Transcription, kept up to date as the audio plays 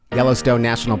Yellowstone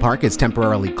National Park is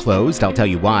temporarily closed. I'll tell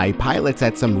you why. Pilots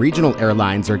at some regional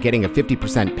airlines are getting a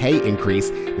 50% pay increase.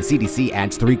 The CDC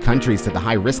adds 3 countries to the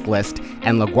high-risk list.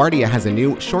 And LaGuardia has a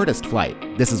new shortest flight.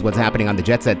 This is what's happening on the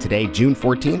Jet Set today, June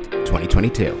 14th,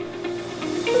 2022.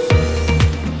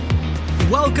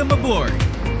 Welcome aboard.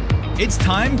 It's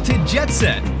time to Jet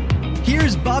Set.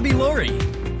 Here's Bobby Laurie.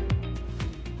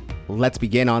 Let's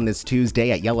begin on this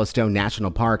Tuesday at Yellowstone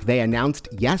National Park. They announced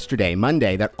yesterday,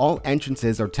 Monday, that all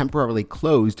entrances are temporarily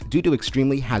closed due to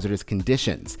extremely hazardous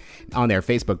conditions. On their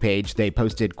Facebook page, they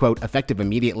posted, quote, "Effective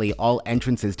immediately, all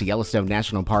entrances to Yellowstone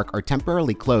National Park are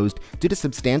temporarily closed due to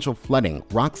substantial flooding,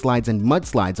 rock slides, and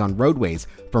mudslides on roadways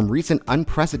from recent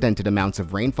unprecedented amounts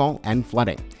of rainfall and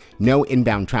flooding. No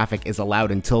inbound traffic is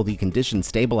allowed until the conditions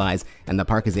stabilize and the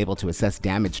park is able to assess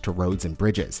damage to roads and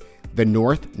bridges. The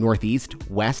north, northeast,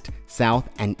 west, south,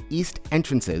 and east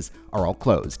entrances are all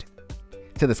closed."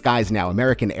 To the skies now,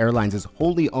 American Airlines'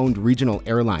 wholly owned regional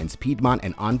airlines, Piedmont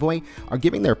and Envoy, are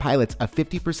giving their pilots a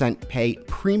 50% pay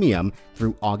premium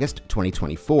through August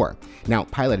 2024. Now,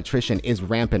 pilot attrition is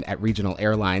rampant at regional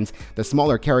airlines. The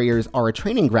smaller carriers are a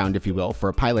training ground, if you will,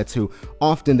 for pilots who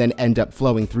often then end up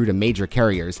flowing through to major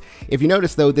carriers. If you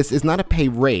notice, though, this is not a pay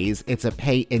raise, it's a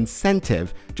pay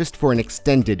incentive just for an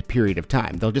extended period of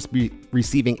time. They'll just be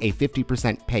receiving a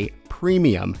 50% pay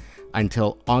premium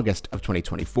until August of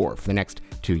 2024 for the next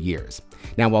 2 years.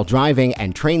 Now, while driving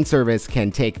and train service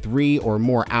can take 3 or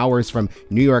more hours from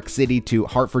New York City to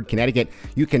Hartford, Connecticut,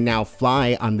 you can now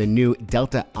fly on the new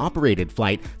Delta-operated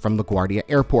flight from LaGuardia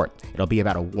Airport. It'll be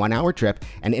about a 1-hour trip,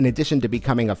 and in addition to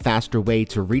becoming a faster way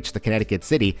to reach the Connecticut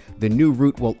city, the new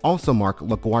route will also mark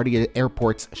LaGuardia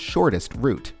Airport's shortest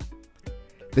route.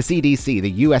 The CDC,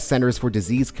 the U.S. Centers for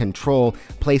Disease Control,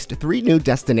 placed 3 new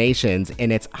destinations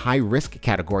in its high-risk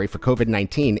category for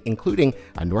COVID-19, including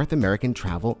a North American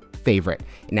travel favorite.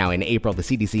 Now, in April, the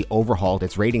CDC overhauled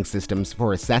its rating systems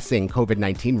for assessing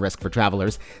COVID-19 risk for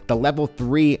travelers. The Level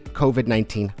 3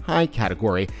 COVID-19 high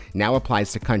category now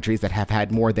applies to countries that have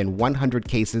had more than 100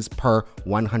 cases per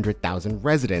 100,000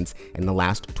 residents in the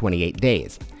last 28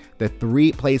 days. The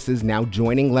 3 places now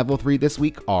joining Level 3 this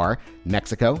week are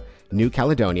Mexico, New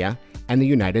Caledonia, and the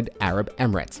United Arab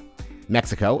Emirates.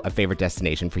 Mexico, a favorite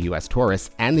destination for U.S.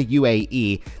 tourists, and the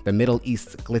UAE, the Middle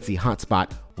East's glitzy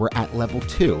hotspot, were at Level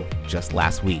 2 just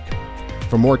last week.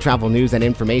 For more travel news and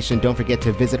information, don't forget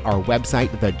to visit our website,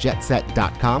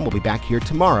 thejetset.com. We'll be back here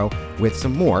tomorrow with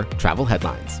some more travel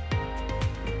headlines.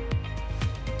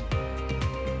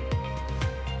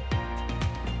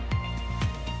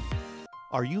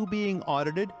 Are you being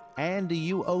audited? And do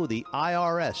you owe the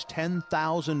IRS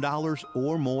 $10,000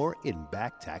 or more in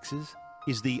back taxes?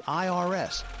 Is the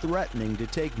IRS threatening to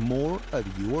take more of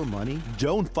your money?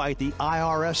 Don't fight the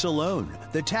IRS alone.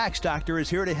 The Tax Doctor is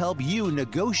here to help you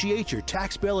negotiate your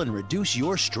tax bill and reduce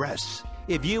your stress.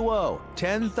 If you owe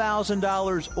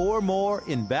 $10,000 or more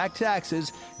in back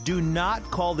taxes, do not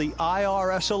call the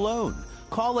IRS alone.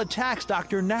 Call a Tax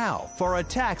Doctor now for a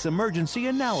tax emergency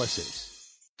analysis.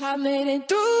 I made it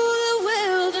through the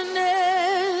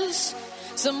wilderness.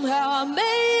 Somehow I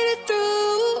made it through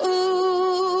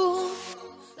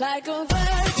like a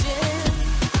virgin.